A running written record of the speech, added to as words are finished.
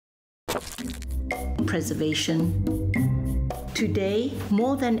Preservation. Today,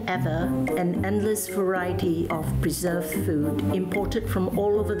 more than ever, an endless variety of preserved food imported from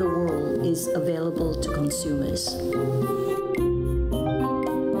all over the world is available to consumers.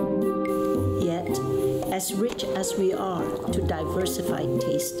 Yet, as rich as we are to diversified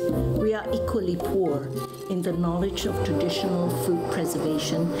taste, we are equally poor in the knowledge of traditional food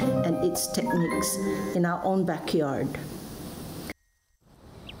preservation and its techniques in our own backyard.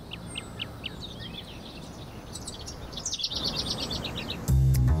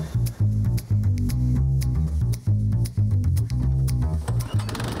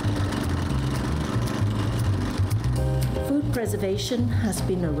 Preservation has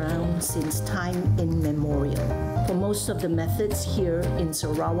been around since time immemorial. For most of the methods here in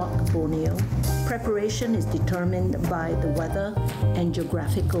Sarawak, Borneo, preparation is determined by the weather and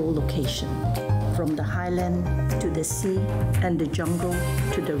geographical location. From the highland to the sea and the jungle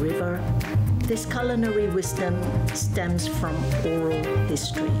to the river, this culinary wisdom stems from oral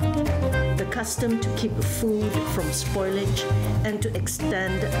history. The custom to keep food from spoilage and to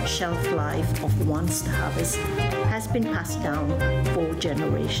extend shelf life of one's harvest has been passed down for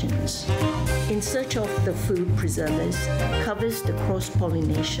generations. In Search of the Food Preservers covers the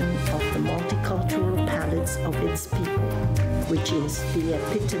cross-pollination of the multicultural palates of its people, which is the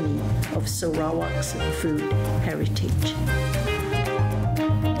epitome of Sarawak's food heritage.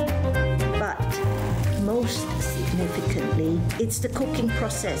 Most significantly, it's the cooking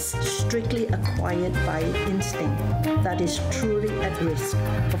process strictly acquired by instinct that is truly at risk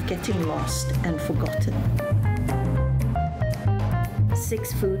of getting lost and forgotten.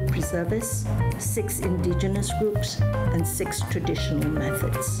 6 food preservers, 6 indigenous groups, and 6 traditional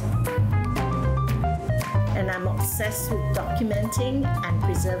methods. And I'm obsessed with documenting and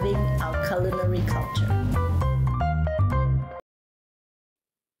preserving our culinary culture.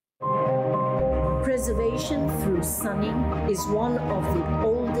 Preservation through sunning is one of the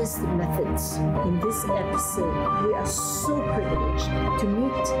oldest methods. In this episode, we are so privileged to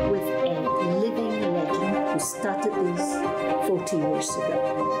meet with a living legend who started this 40 years ago.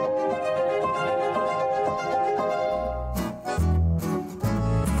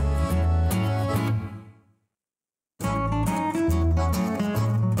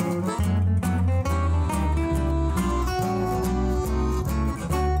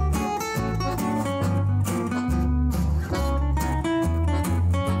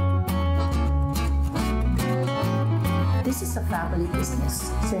 This is a family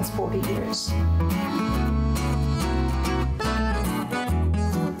business since 40 years.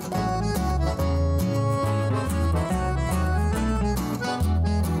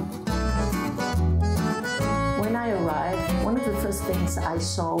 When I arrived, one of the first things I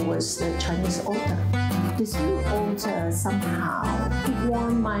saw was the Chinese altar. This new altar somehow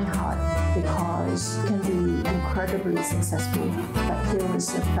warmed my heart because it can be incredibly successful. But here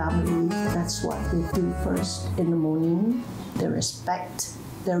is a family, that's what they do first in the morning. They respect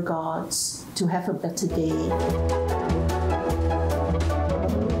their gods to have a better day.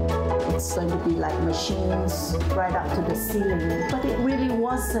 It's going to be like machines right up to the ceiling. But it really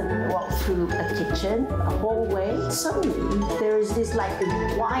wasn't. Walk through a kitchen, a hallway. Suddenly, there is this like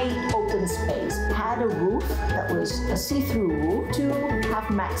a wide open space. Had a roof that was a see-through roof to have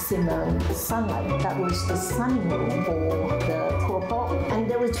maximum sunlight. That was the sunning room for the keropok. And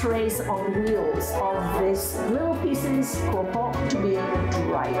there were trays on wheels of these little pieces keropok to be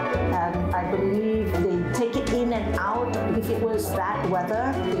dried. And I believe they take it in and out. If it was bad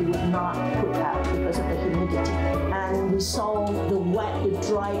weather, they would not put out because of the humidity. And we saw the wet, the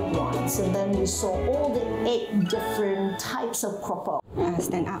dried ones, and then we saw all the 8 different types of keropok.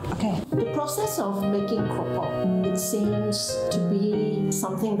 Stand up, okay. The process of making keropok, it seems to be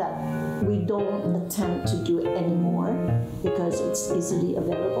something that we don't attempt to do it anymore because it's easily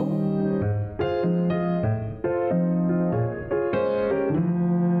available.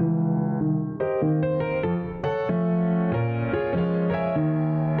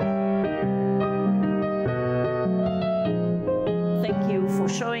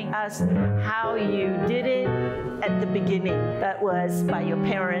 Showing us how you did it at the beginning. That was by your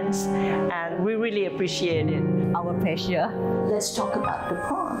parents, and we really appreciate it. Our pleasure. Let's talk about the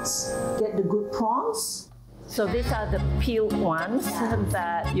prawns. Get the good prawns. So these are the peeled ones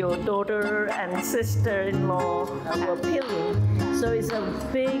that your daughter and sister-in-law were peeling. So it's a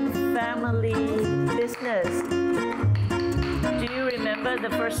big family business. Do you remember the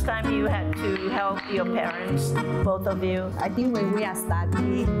first time you had to help your parents, both of you? I think when we are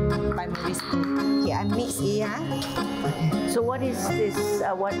studying primary school. Here I mix it. So what is this?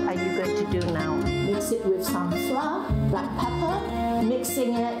 What are you going to do now? Mix it with some flour, black pepper,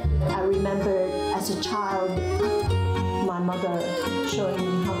 mixing it. I remember as a child, my mother showing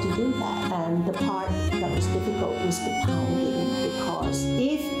me how to do that. And the part that was difficult was the pounding, because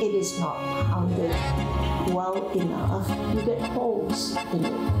if it is not pounded well enough, you get holes in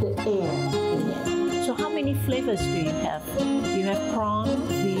it, the air in it. So how many flavors do you have? You have prawn,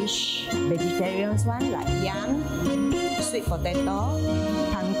 fish, Vegetarian one like yam, sweet potato,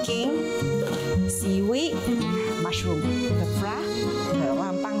 pumpkin, seaweed, mushroom, the fra,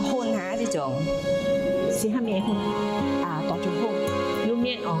 我放混下呢種，是蝦米款？多種混。你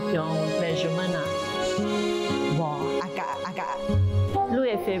面用 measurement 啊？阿家，你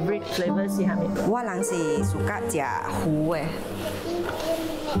嘅 favorite flavor 是蝦米？我人是喜歡食糊嘅。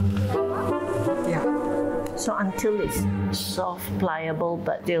So until it's soft, pliable,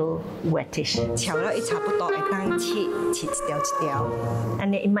 but still wettish. 炒咗一差不多，會當切一條一條。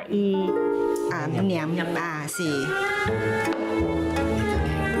And it might eat 黏是。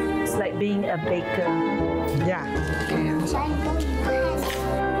It's like being a baker. Yeah.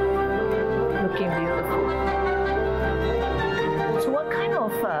 Looking beautiful. So what kind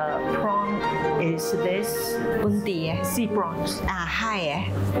of prawn is this? 本地嘅 Sea prawns. 海嘅。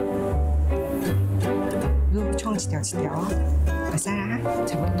你沖一條一條，唔使啦，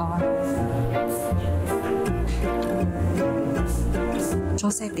差不多。做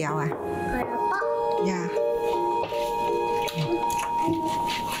細條啊？呀。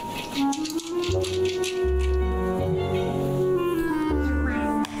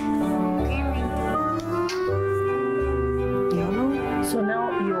So now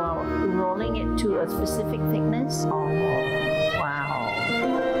you are rolling it to a specific thickness? Oh, wow.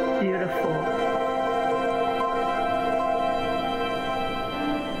 Beautiful.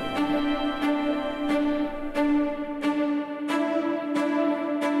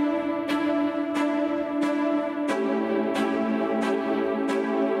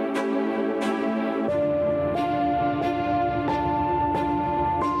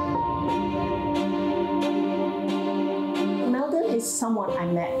 Someone I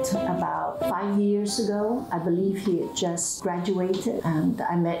met about 5 years ago. I believe he had just graduated, and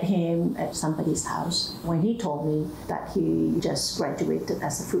I met him at somebody's house when he told me that he just graduated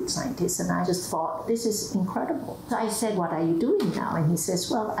as a food scientist, and I just thought, this is incredible. So I said, what are you doing now? And he says,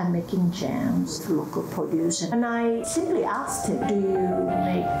 well, I'm making jams, local produce. And I simply asked him, do you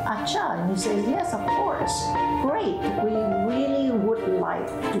make acar? And he says, yes, of course. Great. We really would like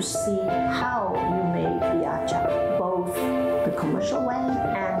to see how you make the acar, both the commercial way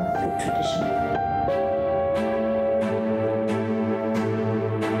and the traditional way.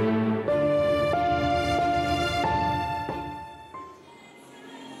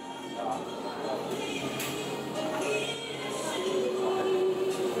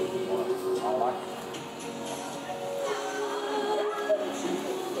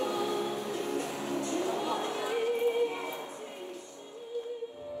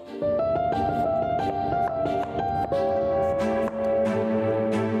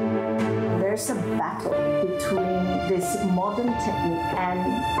 There's a battle between this modern technique and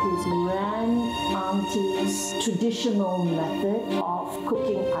his grandauntie's traditional method of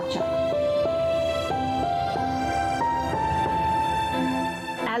cooking acar.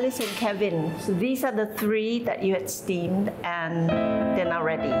 Alice and Kevin, so these are the three that you had steamed and they're now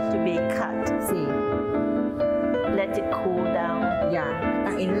ready to be cut. See. Let it cool down. Yeah.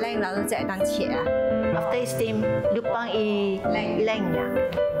 當然靚啦，都即係當切啊。After you steam, you pang i-leng niya.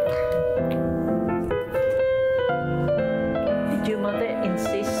 Did your mother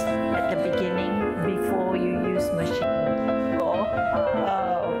insist at the beginning before you use machine?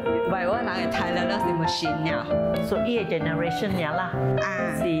 唔係我人係太叻啦，是 machine 呀。So each generation niya lah.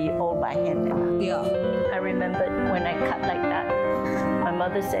 Si all by hand niya lah. Yeah. I remember when I cut like that, my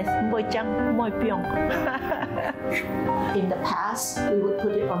mother says, "Moi chang, moi piong." In the past, we would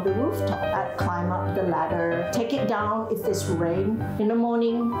put it on the rooftop. I'd climb up the ladder, take it down if it's rain. In the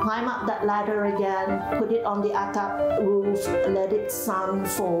morning, climb up that ladder again, put it on the atap roof, let it sun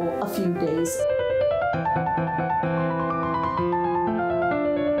for a few days.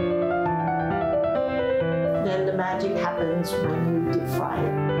 Then the magic happens when you deep fry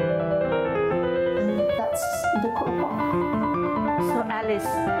it. And that's the crock-pot. So Alice,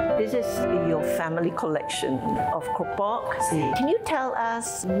 this is your family collection of crock-pot. Can you tell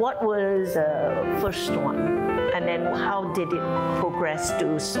us what was the first one? And then how did it progress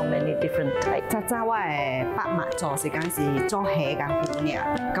to so many different types? 早早我嘅伯媽做時間是做蝦咁苦呢，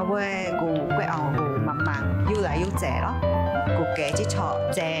咁我骨後慢慢越嚟越謝咯。骨嘅即錯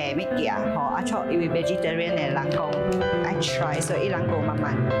謝乜嘢啊？嗬，阿錯因為 vegetarian 嘅人講 I try，所以人講慢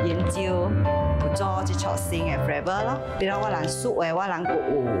慢研究。做一撮新嘅 flavour 咯。比如我人熟嘅，我人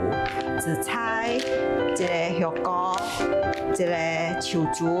有紫菜、一个香菇、一个树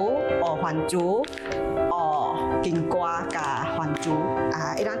珠、番薯、金瓜加番薯。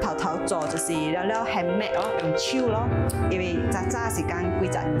伊人头做就是了 handmade 咯，用手咯。因为早时间几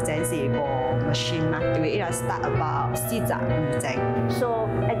十年前是无 machine 嘛，因為 it start about 40年前。So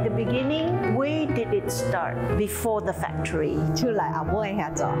at the beginning, where did it start before the factory? 出嚟阿妹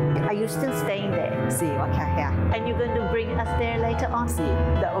遐做。Are you still staying there? 是，我徛遐。And you're going to bring us there later on? 是。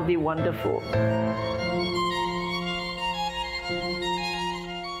That would be wonderful.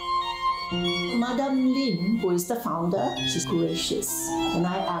 Madam Lim, who is the founder, she's gracious. And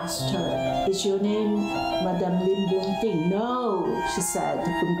I asked her, is your name Madam Lim Boon Ting? No, she said,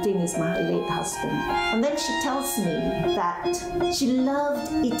 Boon Ting is my late husband. And then she tells me that she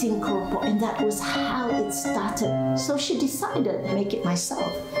loved eating keropok and that was how it started. So she decided to make it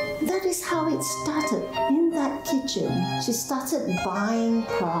myself. That is how it started. In that kitchen, she started buying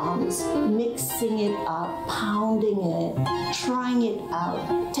prawns, mixing it up, pounding it, trying it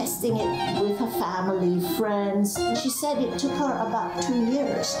out, testing it with her family, friends. She said it took her about 2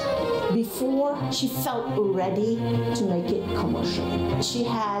 years before she felt ready to make it commercial. She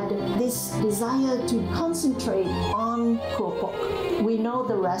had this desire to concentrate on keropok. We know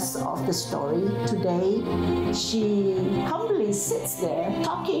the rest of the story. Today, she humbly sits there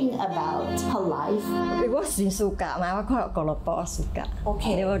talking about her life. 我算暑假嘛，我看到俱樂部暑假。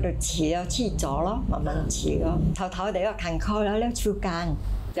OK 你我就試咯，試咗咯，慢慢試咯。頭第一個艱苦了暑假。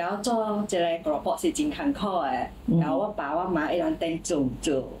然後做一個俱樂部是真艱苦嘅，然後我爸我媽一人頂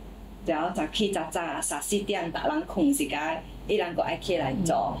做，然後早起早3、4點，大人困時間，一人個愛起來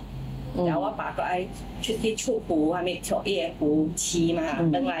做。然後我爸個愛出去出壺，係咪調伊個壺試嘛，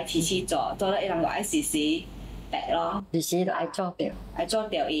等來試做，做到一人個愛試白咯。時都愛做掉，愛做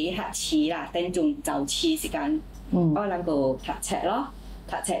掉伊學試啦，等仲就試時間，我人個讀冊咯，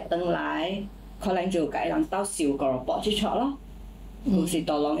讀冊等來，可能就個一人到燒俱樂部去做咯。有時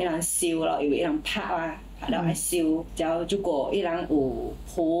到攏一人燒咯，因為一人拍啊，拍到愛燒，然後如果一人有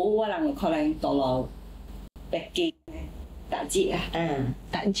壺，我人有可能到落北京打折啊。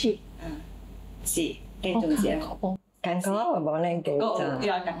打折。是，等種是。艱苦我無能記做。一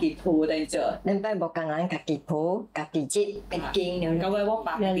人家己鋪等做。恁爸無共人家己鋪，家己折，北京了。咁我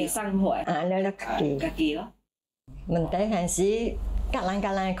爸家己送貨。了家己咯。問題係是。各人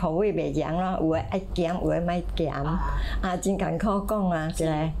嘅口味袂一樣咯，有誒愛鹹，有誒歹鹹，真艱苦講啊，即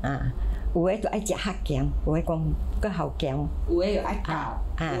個有誒就愛食較鹹，有誒講較好鹹，有誒又愛咬，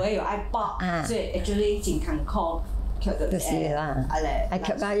有誒又愛爆，所以 actually 真艱苦，就是啦，愛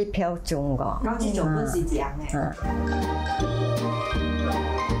吸到一瓢鐘個，到這種本是這樣嘅。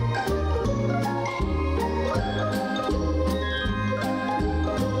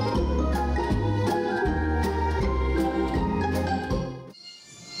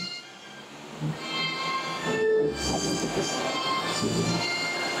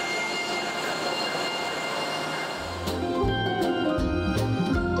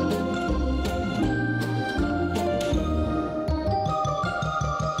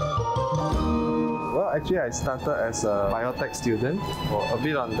Actually, I started as a biotech student, or a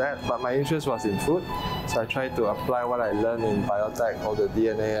bit on that, but my interest was in food. So I tried to apply what I learned in biotech, all the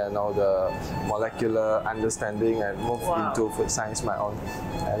DNA and all the molecular understanding, and move into food science my own.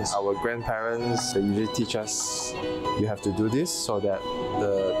 And our grandparents, they usually teach us, you have to do this so that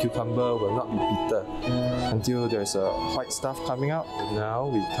the cucumber will not be bitter until there's a white stuff coming out. Now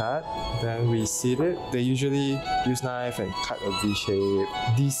we cut, then we seed it. They usually use knife and cut a V shape,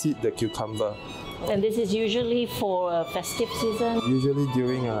 de-seed the cucumber. And this is usually for a festive season? Usually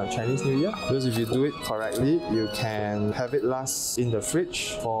during Chinese New Year, because if you do it correctly, you can have it last in the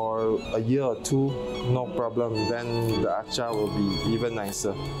fridge for a year or 2, no problem. Then the achar will be even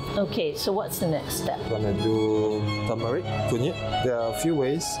nicer. Okay, so what's the next step? We're gonna do turmeric, kunyit. There are a few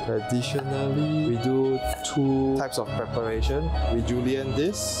ways. Traditionally, we do 2 types of preparation. We julienne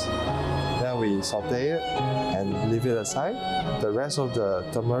this, then we saute it and leave it aside. The rest of the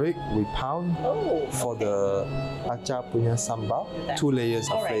turmeric we pound for the achar punya sambal. 2 layers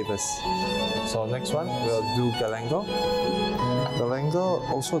of flavours. So next one we'll do galangal. Galangal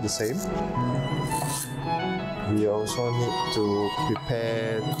also the same. We also need to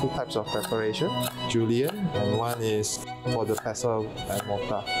prepare 2 types of preparation, julienne, and one is for the pestle and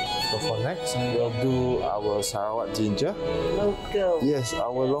mortar. So for next, we'll do our Sarawak ginger. Local. Yes,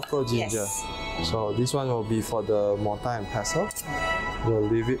 our local ginger. Yes. So this one will be for the mortar and pestle. We'll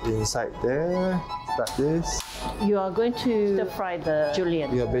leave it inside there. Start this. You are going to stir fry the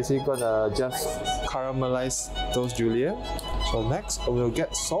julienne. We are basically gonna just caramelize those julienne. So next, we'll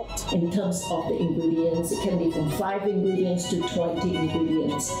get salt. In terms of the ingredients, it can be from 5 ingredients to 20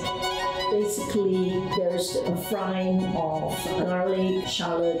 ingredients. Basically, there's a frying of garlic,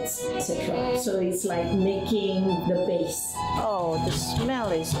 shallots, etc. So it's like making the base. Oh, the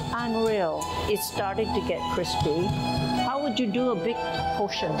smell is unreal. It's starting to get crispy. How would you do a big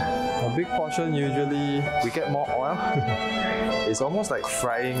portion? A big portion, usually we get more oil. It's almost like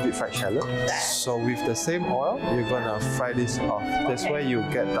frying deep fried shallot. So with the same oil, you're gonna fry this off. That's why you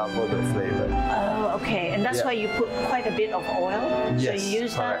get double the flavor. Oh, okay. And that's why you put quite a bit of oil. Yes, so you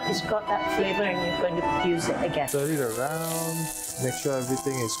use correct. that, it's got that flavor, and you're going to use it again. Stir it around. Make sure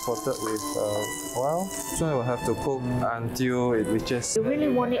everything is coated with oil. So we'll have to cook until it reaches. You really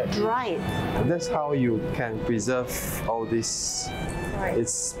want it dried. That's how you can preserve all this. Right.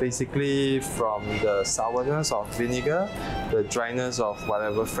 It's basically from the sourness of vinegar, the dryness of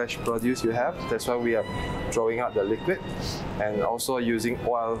whatever fresh produce you have. That's why we are throwing out the liquid, and also using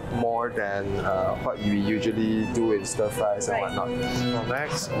oil more than what we usually do in stir fries and whatnot. So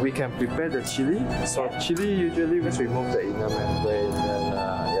next, we can prepare the chili. So chili, usually just remove the inner membrane, and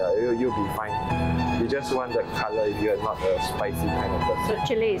yeah, you'll be fine. You just want the color if you're not a spicy kind of person. So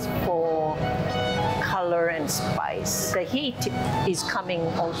chili is for color and spice. The heat is coming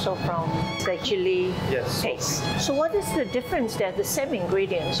also from the chili taste. So what is the difference? They're the same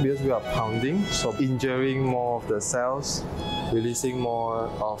ingredients. Because we are pounding, so injuring more of the cells, releasing more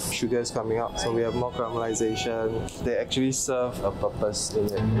of sugars coming out, so we have more caramelization. They actually serve a purpose in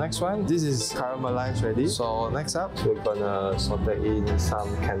it. Next one, this is caramelized ready. So next up, we're gonna saute in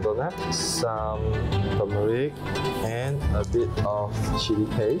some candle nut, some turmeric, and a bit of chili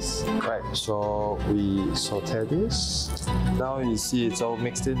paste. Right, so we saute this. Now you see it's all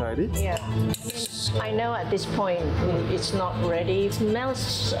mixed in already. Yeah. I know at this point it's not ready. It smells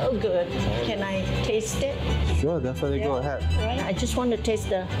so good. Can I taste it? Sure, definitely go ahead. Right? I just want to taste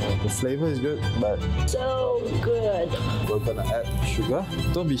the flavor is good, but so good. We're gonna add sugar.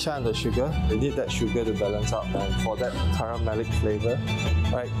 Don't be shy on the sugar. We need that sugar to balance out and for that caramelic flavor.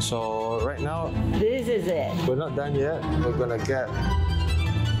 Right, so right now, This is it. we're not done yet. We're gonna get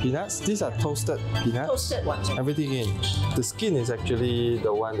peanuts. These are toasted peanuts. Toasted ones. Everything in. The skin is actually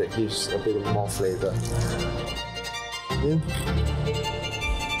the one that gives a bit more flavor. In.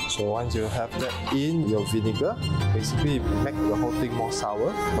 So once you have that in your vinegar, basically make the whole thing more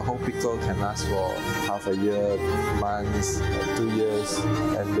sour. The whole pickle can last for half a year, months, 2 years,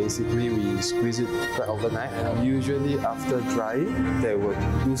 and basically we squeeze it right overnight. And usually after drying, they would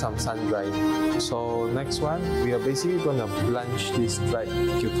do some sun drying. So next one, we are basically gonna blanch this dried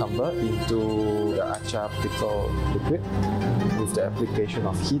cucumber into the achar pickle liquid with the application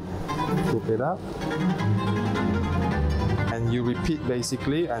of heat. Cook it up. And you repeat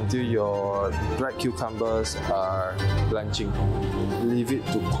basically until your dried cucumbers are blanching. Leave it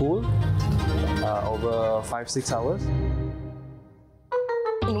to cool over 5-6 hours.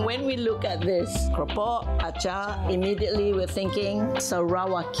 And when we look at this, keropok, achar, immediately we're thinking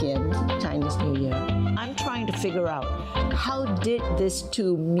Sarawakian Chinese New Year. I'm trying to figure out how did these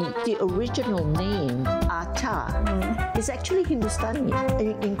two meet? The original name, achar, is actually Hindustani.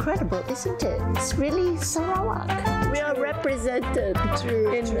 Incredible, isn't it? It's really Sarawak. We are represented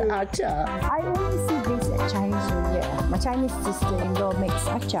in achar. I only see this at Chinese New Year. My Chinese sister-in-law makes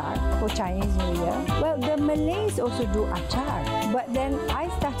achar for Chinese New Year. Well, the Malays also do achar. But then I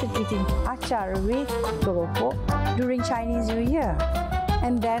started eating achar with keropok during Chinese New Year.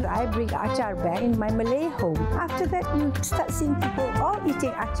 And then I bring achar back in my Malay home. After that, you start seeing people all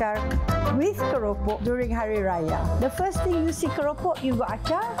eating achar with keropok during Hari Raya. The first thing you see keropok, you got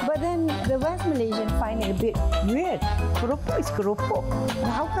achar, but then the West Malaysian find it a bit weird. Keropok is keropok.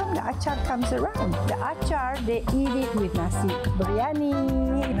 How come the achar comes around? The achar, they eat it with nasi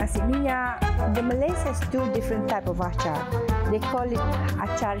biryani, nasi minyak. The Malays has 2 different type of achar. They call it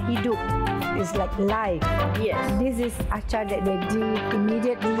achar hidup. It's like live. Yes. This is achar that they do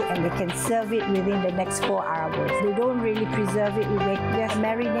immediately and they can serve it within the next 4 hours. They don't really preserve it, they just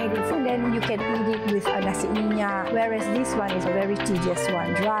marinate it and then you can eat it with a nasi minyak. Whereas this one is a very tedious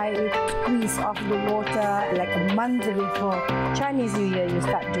one. Dry it, squeeze off the water like a month before Chinese New Year you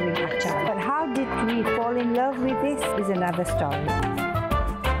start doing achar. But how did we fall in love with this is another story.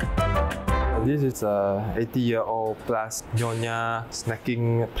 This is a 80-year-old plus nyonya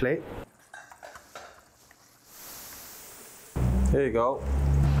snacking plate. Here you go.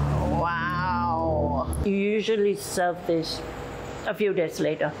 Wow. You usually serve this a few days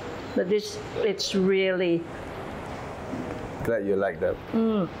later. But this, it's really Glad you like that.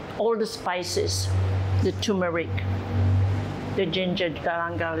 all the spices, the turmeric, the ginger,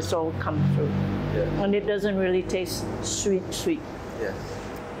 galangal is all come through. Yeah. And it doesn't really taste sweet. Yes.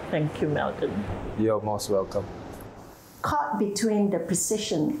 Thank you, Melton. You're most welcome. Caught between the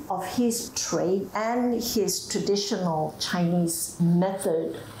precision of his trade and his traditional Chinese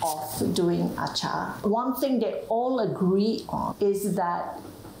method of doing achar, one thing they all agree on is that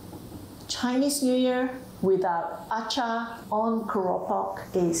Chinese New Year without achar on keropok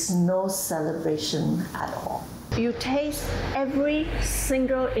is no celebration at all. You taste every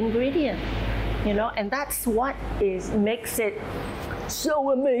single ingredient, and that's what makes it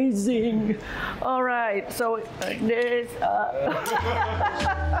so amazing. All right, so there's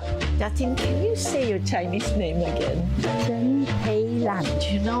Jatin, can you say your Chinese name again? Chen Pei Lan.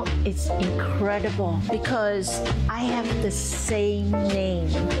 It's incredible because I have the same name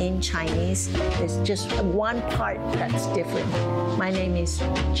in Chinese. There's just one part that's different. My name is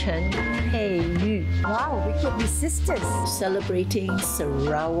Chen Pei Yu. Wow, we could be sisters. Celebrating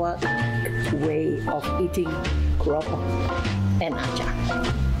Sarawak way of eating keropok and achar.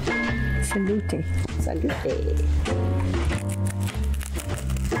 Salute. Salute.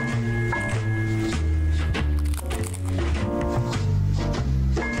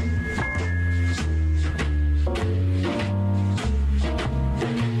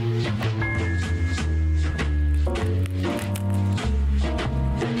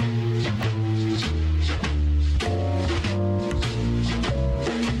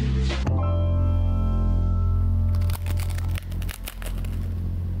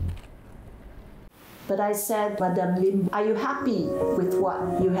 But I said, Madam Lim, are you happy with what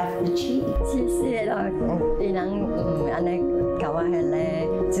you have achieved? 谢谢咯，伊人安尼甲我迄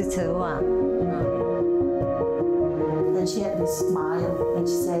个支持我。 And she had this smile and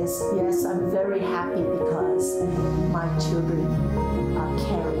she says, yes, I'm very happy because my children are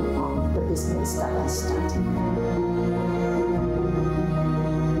carrying on the business that I started.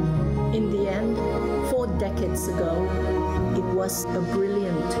 In the end, 4 decades ago, it was a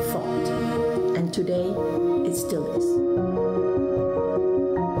brilliant thought, and today it still is.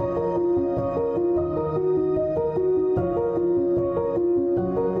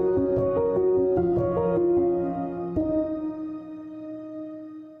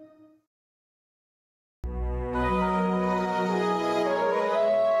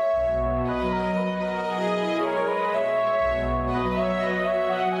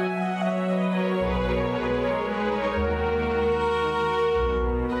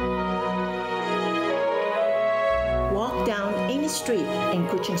 Walk down any street in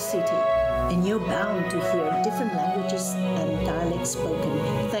Kuching City, and you're bound to hear different languages and dialects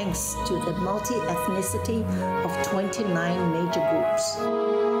spoken, thanks to the multi-ethnicity of 29 major groups.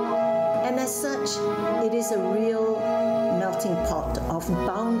 And as such, it is a real melting pot of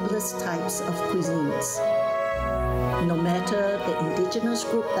boundless types of cuisines. No matter the indigenous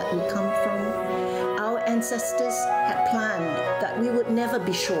group that we come from, our ancestors had planned that we would never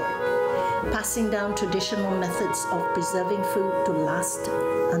be short, passing down traditional methods of preserving food to last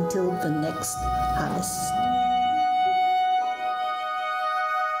until the next harvest.